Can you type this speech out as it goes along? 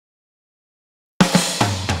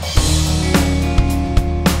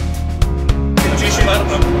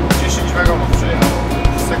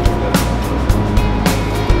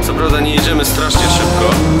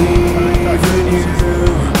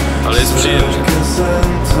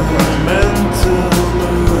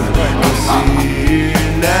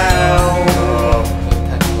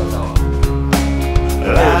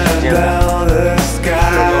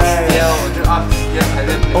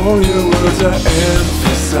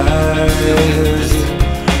disguised.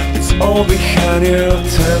 It's all behind your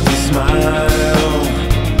tender smile.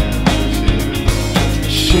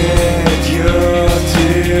 Shed your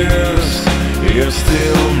tears, you're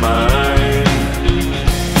still mine.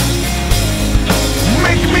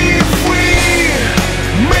 Make me free,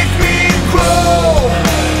 make me grow,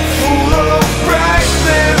 full of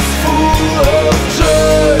brightness, full of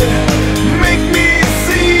joy. Make me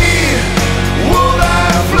see what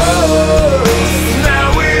I've lost.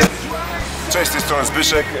 Now it's Cześć, z tej strony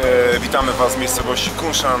Zbyszek, witamy Was z miejscowości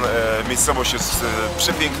Kunshan. Miejscowość jest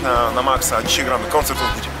przepiękna na maksa. Dzisiaj gramy koncert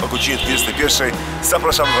o godzinie 21.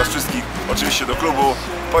 Zapraszamy Was wszystkich oczywiście do klubu.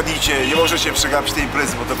 Wpadnijcie, nie możecie przegapić tej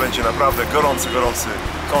imprezy, bo to będzie naprawdę gorący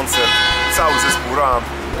koncert. Cały zespół ROAN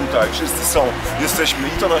tutaj, wszyscy są, jesteśmy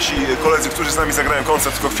i to nasi koledzy, którzy z nami zagrają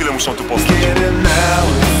koncert, tylko chwilę muszą tu postać.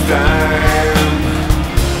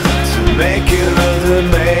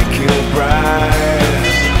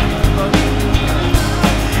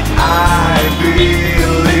 I believe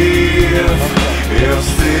you're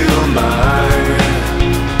still mine.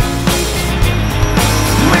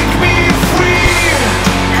 Make me free,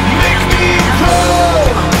 make me grow,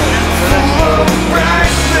 full of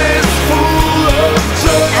brightness, full of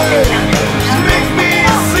joy. Make me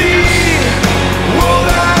see what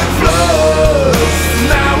I've lost.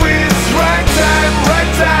 Now it's right time,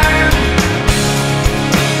 right time.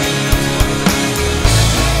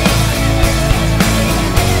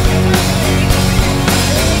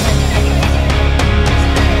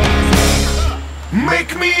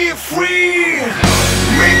 Make me free,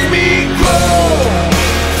 make me glow,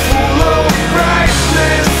 full of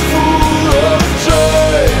brightness, full of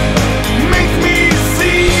joy. Make me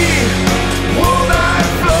see what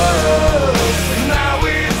I've lost. Now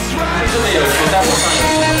it's right.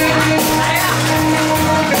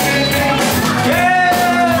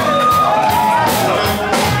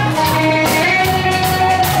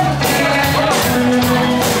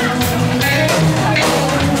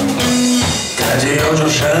感觉有种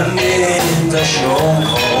生命在胸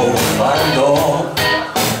口翻动，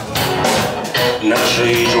那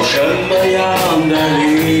是一种什么样的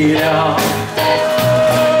力量？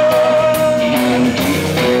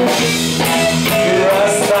月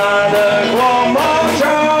色的光芒照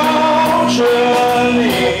着你，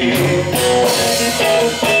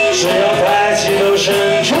只要抬起头，伸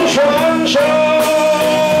出双手。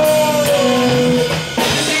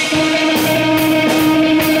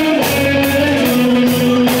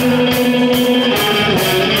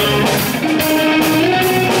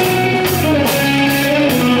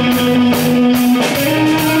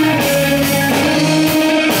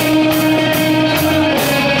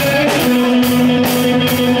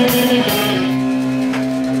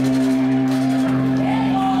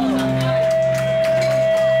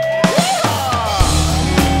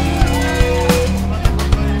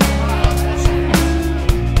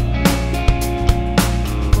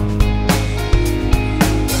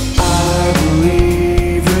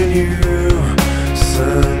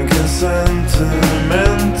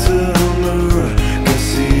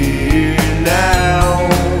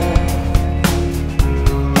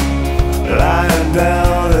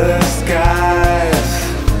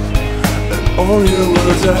All your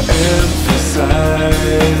words are emphasized.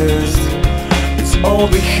 It's all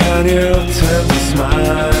behind your tender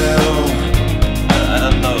smile. I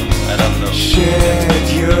don't know. Shed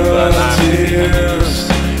your tears,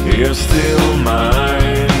 you're still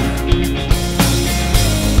mine.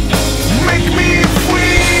 Make me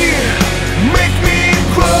free, make me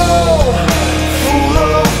grow, full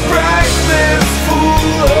of brightness,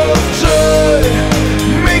 full of joy.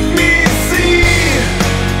 Make me see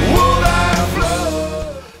what I've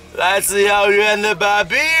lost. 来自遥远的巴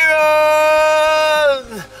比伦。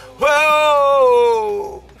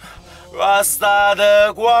Rasta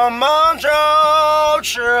的光芒照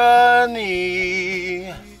着你，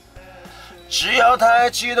只要抬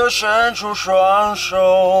起头，伸出双手。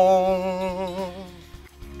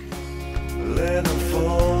Let them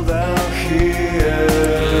fall down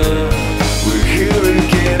here. We're here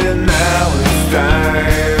again and now it's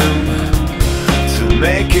time to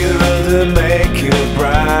make it under, make it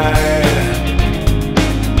bright.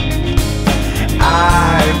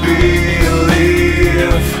 I believe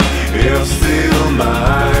you're still